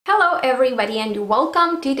Hello everybody and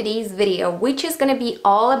welcome to today's video, which is gonna be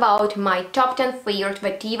all about my top 10 favorite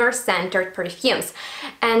vetiver scented perfumes.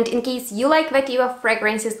 And in case you like vetiver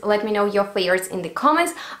fragrances, let me know your favorites in the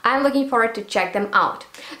comments. I'm looking forward to check them out.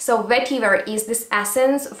 So vetiver is this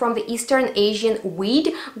essence from the Eastern Asian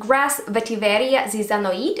weed grass Vetiveria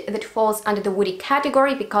zizanoid that falls under the woody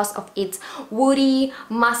category because of its woody,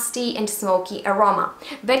 musty and smoky aroma.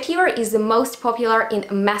 Vetiver is the most popular in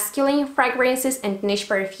masculine fragrances and niche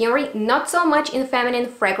perfumery, not so much in feminine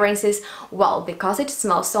fragrances, well, because it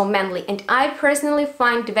smells so manly. And I personally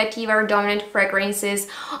find vetiver dominant fragrances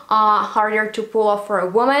harder to pull off for a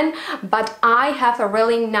woman, but I have a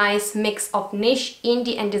really nice mix of niche,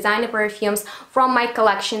 indie and designer perfumes from my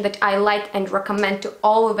collection that I like and recommend to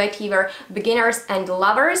all vetiver beginners and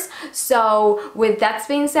lovers. So with that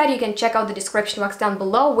being said, you can check out the description box down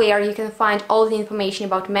below where you can find all the information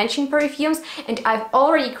about mentioned perfumes, and I've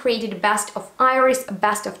already created best of iris,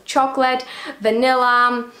 best of chocolate,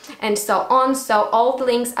 vanilla and so on, so all the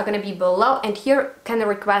links are going to be below and you can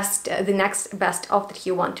request the next best of that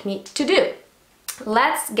you want me to do.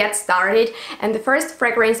 Let's get started, and the first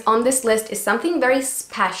fragrance on this list is something very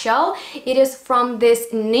special. It is from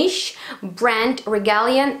this niche brand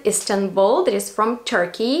Regalian Istanbul that is from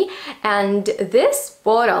Turkey, and this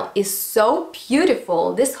bottle is so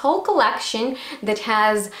beautiful. This whole collection that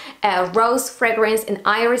has a rose fragrance and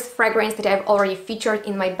iris fragrance that I've already featured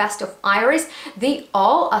in my best of iris, they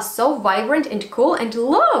all are so vibrant and cool, and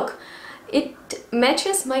look! It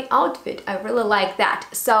matches my outfit. I really like that.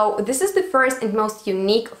 So this is the first and most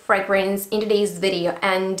unique fragrance in today's video,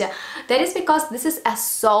 and that is because this is a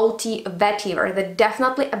salty vetiver that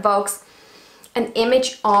definitely evokes an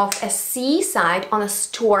image of a seaside on a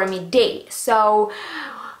stormy day. So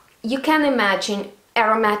you can imagine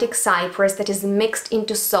aromatic cypress that is mixed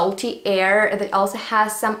into salty air that also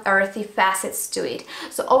has some earthy facets to it.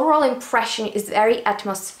 So overall impression is very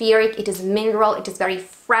atmospheric, it is mineral, it is very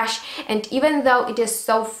fresh, and even though it is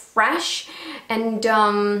so fresh and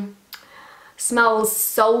smells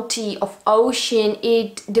salty of ocean,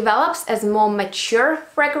 it develops as more mature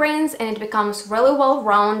fragrance and it becomes really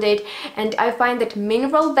well-rounded, and I find that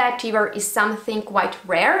mineral vetiver is something quite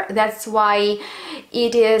rare. That's why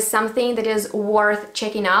it is something that is worth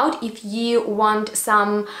checking out if you want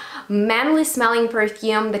some manly smelling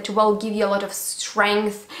perfume that will give you a lot of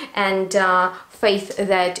strength and faith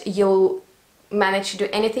that you'll manage to do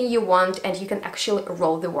anything you want and you can actually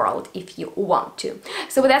rule the world if you want to.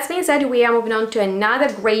 So with that being said, we are moving on to another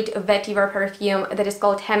great vetiver perfume that is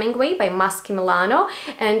called Hemingway by Musky Milano,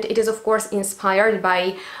 and it is of course inspired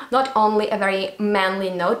by not only a very manly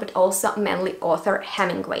note but also manly author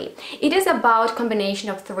Hemingway. It is about combination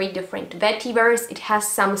of 3 different vetivers. It has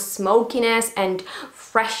some smokiness and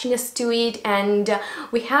freshness to it, and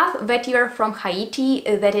we have vetiver from Haiti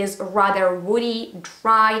that is rather woody,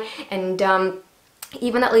 dry and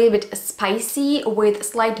even a little bit spicy with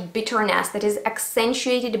slight bitterness that is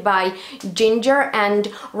accentuated by ginger,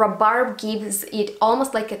 and rhubarb gives it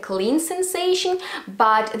almost like a clean sensation.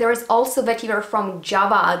 But there is also vetiver from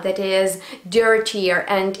Java that is dirtier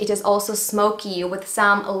and it is also smoky with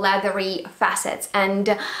some leathery facets,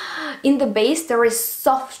 and in the base there is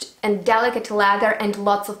soft and delicate leather and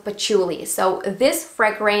lots of patchouli. So this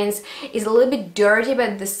fragrance is a little bit dirty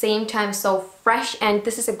but at the same time so fresh, and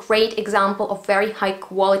this is a great example of very high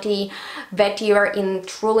quality vetiver in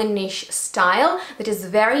truly niche style that is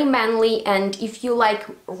very manly. And if you like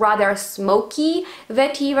rather smoky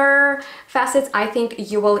vetiver facets, I think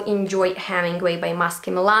you will enjoy Hemingway by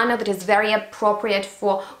Musky Milano. That is very appropriate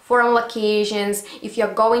for formal occasions. If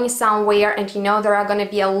you're going somewhere and you know there are going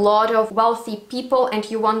to be a lot of wealthy people and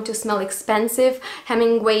you want to smell expensive,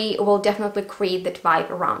 Hemingway will definitely create that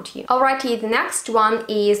vibe around you. Alrighty, the next one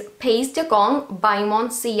is Pays de Gaulle by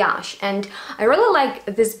Monsiage, and I really like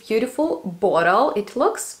this beautiful bottle. It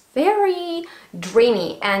looks very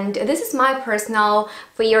dreamy, and this is my personal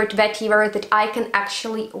favorite vetiver that I can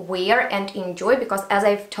actually wear and enjoy because, as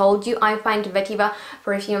I've told you, I find vetiver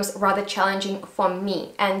perfumes rather challenging for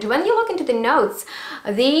me. And when you look into the notes,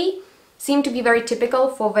 they seem to be very typical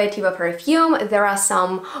for vetiver perfume. There are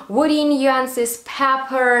some woody nuances,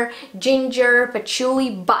 pepper, ginger,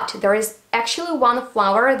 patchouli, but there is actually one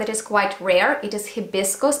flower that is quite rare. It is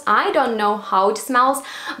hibiscus. I don't know how it smells,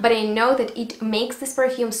 but I know that it makes this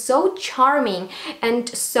perfume so charming and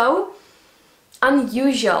so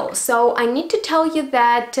unusual. So I need to tell you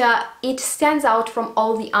that it stands out from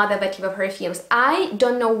all the other vetiver perfumes. I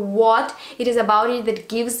don't know what it is about it that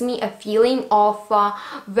gives me a feeling of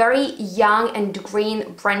very young and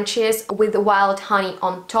green branches with wild honey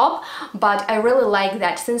on top, but I really like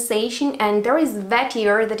that sensation. And there is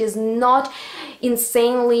vetiver that is not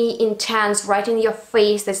insanely intense right in your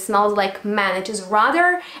face that smells like man. It is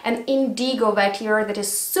rather an indigo vetiver that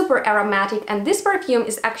is super aromatic, and this perfume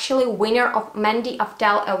is actually winner of Mandy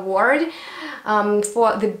Aftel Award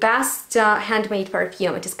for the best handmade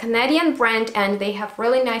perfume. It is Canadian brand and they have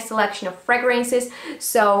really nice selection of fragrances,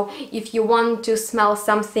 so if you want to smell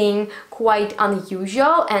something quite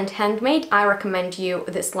unusual and handmade, I recommend you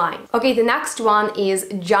this line. Okay, the next one is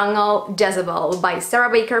Jungle Jezebel by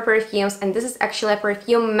Sarah Baker Perfumes, and this is actually a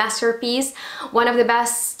perfume masterpiece, one of the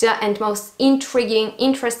best and most intriguing,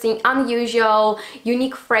 interesting, unusual,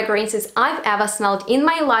 unique fragrances I've ever smelled in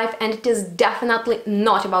my life, and it is definitely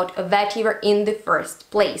not about a vetiver in the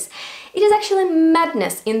first place. It is actually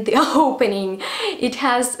madness in the opening. It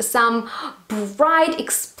has some bright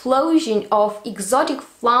explosion of exotic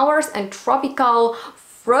flowers and tropical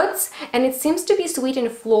fruits, and it seems to be sweet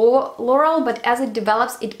and floral, but as it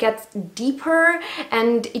develops it gets deeper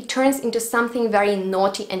and it turns into something very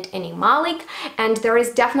naughty and animalic, and there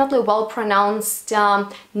is definitely well pronounced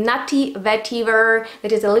nutty vetiver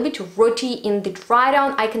that is a little bit rooty in the dry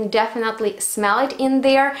down. I can definitely smell it in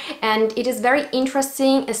there, and it is very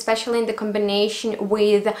interesting, especially in the combination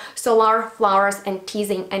with solar flowers and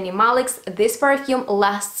teasing animalics. This perfume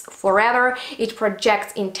lasts forever, it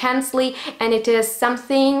projects intensely, and it is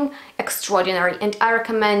something extraordinary, and I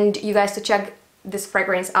recommend you guys to check this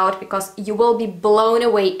fragrance out because you will be blown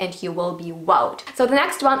away and you will be wowed. So the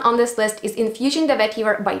next one on this list is Infusion de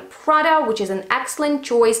Vetiver by Prada, which is an excellent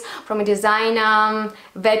choice from a design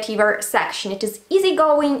vetiver section. It is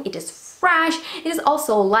easygoing, it is fresh, it is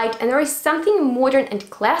also light, and there is something modern and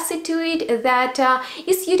classy to it that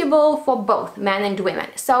is suitable for both men and women.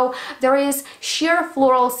 So there is sheer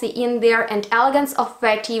floralcy in there and elegance of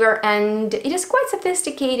vetiver, and it is quite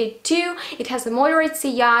sophisticated too. It has a moderate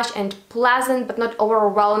sillage and pleasant but not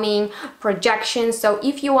overwhelming projection. So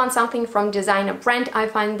if you want something from designer brand, I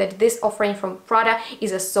find that this offering from Prada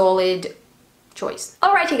is a solid choice.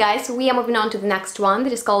 Alrighty guys, we are moving on to the next one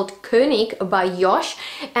that is called König by Josh,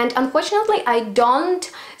 and unfortunately I don't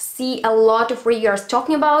see a lot of reviewers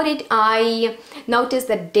talking about it. I noticed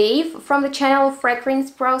that Dave from the channel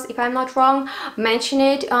Fragrance Pros, if I'm not wrong, mentioned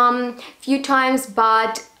it a few times,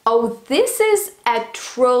 but oh, this is a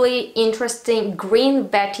truly interesting green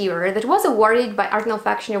vetiver that was awarded by Art and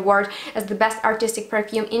Olfaction Award as the best artistic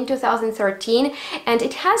perfume in 2013, and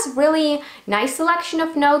it has really nice selection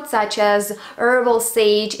of notes such as herbal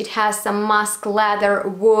sage, it has some musk, leather,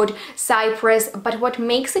 wood, cypress, but what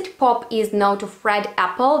makes it pop is note of red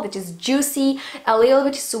apple that is juicy, a little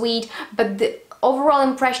bit sweet, but the overall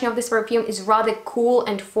impression of this perfume is rather cool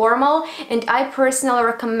and formal, and I personally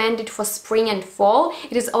recommend it for spring and fall.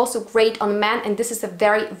 It is also great on men, and this is a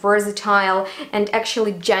very versatile and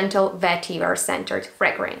actually gentle vetiver centered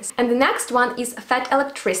fragrance. And the next one is Fat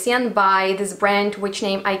Electrician by this brand which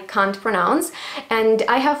name I can't pronounce, and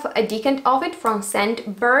I have a decant of it from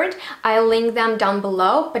Scentbird. I'll link them down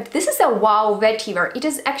below, but this is a wow vetiver. It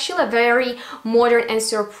is actually a very modern and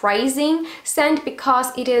surprising scent because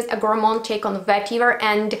it is a gourmand take on vetiver,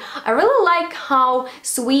 and I really like how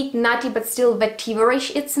sweet, nutty, but still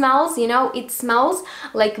vetiverish it smells. You know, it smells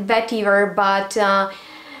like vetiver, but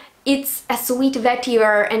it's a sweet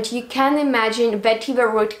vetiver, and you can imagine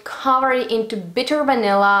vetiver root covered into bitter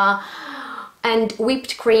vanilla and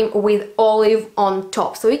whipped cream with olive on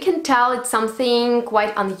top. So you can tell it's something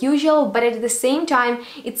quite unusual, but at the same time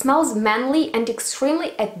it smells manly and extremely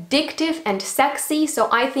addictive and sexy. So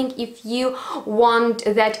I think if you want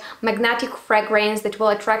that magnetic fragrance that will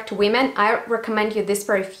attract women, I recommend you this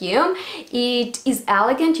perfume. It is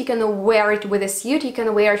elegant, you can wear it with a suit, you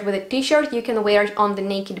can wear it with a t-shirt, you can wear it on the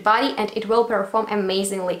naked body, and it will perform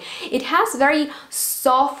amazingly. It has very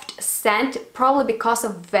soft scent, probably because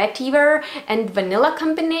of vetiver and vanilla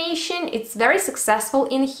combination. It's very successful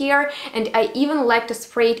in here, and I even like to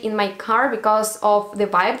spray it in my car because of the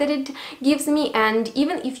vibe that it gives me, and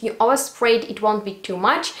even if you overspray it, it won't be too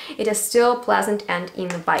much. It is still pleasant and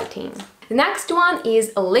inviting. The next one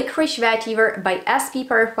is Licorice Vetiver by SP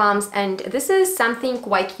Perfumes, and this is something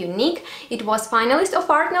quite unique. It was finalist of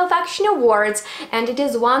Art and Olfaction Awards, and it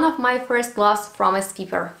is one of my first gloves from SP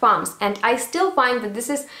Perfumes, and I still find that this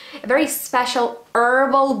is a very special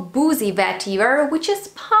herbal boozy vetiver, which is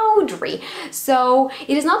powdery. So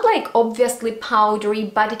it is not like obviously powdery,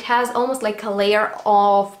 but it has almost like a layer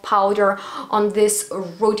of powder on this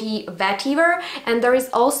rooty vetiver, and there is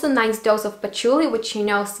also a nice dose of patchouli, which you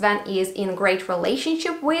know Sven is in great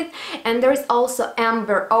relationship with, and there is also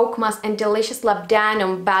amber, oak moss, and delicious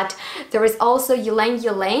labdanum, but there is also ylang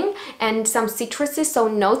ylang and some citruses, so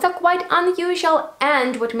notes are quite unusual,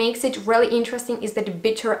 and what makes it really interesting is that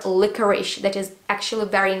bitter licorice that is actually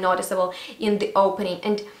very noticeable in the opening.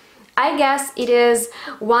 And I guess it is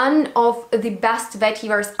one of the best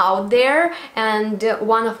vetivers out there and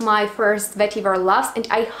one of my first vetiver loves, and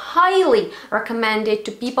I highly recommend it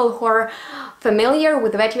to people who are familiar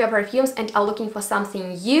with vetiver perfumes and are looking for something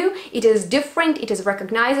new. It is different, it is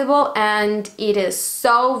recognizable, and it is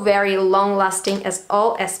so very long-lasting as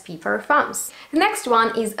all SP perfumes. The next one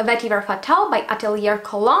is Vetiver Fatale by Atelier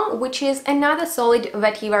Cologne, which is another solid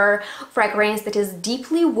vetiver fragrance that is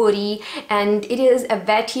deeply woody, and it is a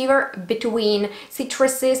vetiver between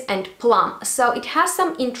citruses and plum. So it has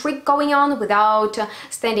some intrigue going on without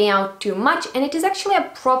standing out too much, and it is actually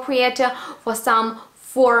appropriate for some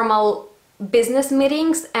formal business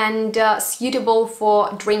meetings and suitable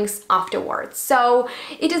for drinks afterwards. So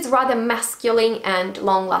it is rather masculine and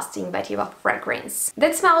long-lasting vetiver fragrance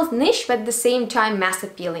that smells niche but at the same time mass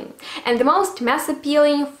appealing. And the most mass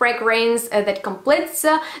appealing fragrance that completes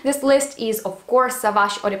this list is of course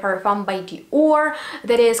Sauvage Eau de Parfum by Dior.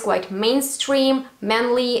 That is quite mainstream,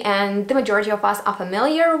 manly, and the majority of us are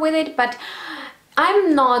familiar with it, but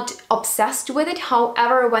I'm not obsessed with it.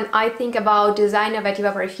 However, when I think about designer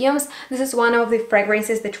vetiver perfumes, this is one of the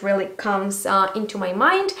fragrances that really comes into my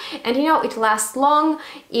mind. And you know, it lasts long,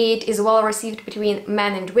 it is well received between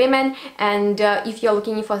men and women, and if you're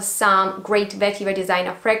looking for some great vetiver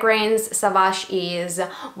designer fragrance, Sauvage is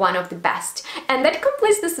one of the best. And that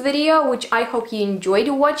completes this video, which I hope you enjoyed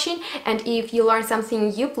watching, and if you learned something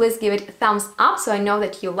new, please give it a thumbs up so I know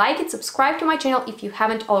that you like it. Subscribe to my channel if you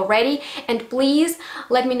haven't already, and please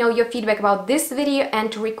let me know your feedback about this video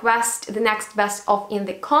and request the next best of in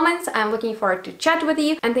the comments. I'm looking forward to chat with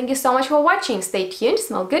you, and thank you so much for watching. Stay tuned,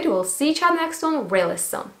 smell good, we'll see each other next one really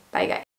soon. Bye guys.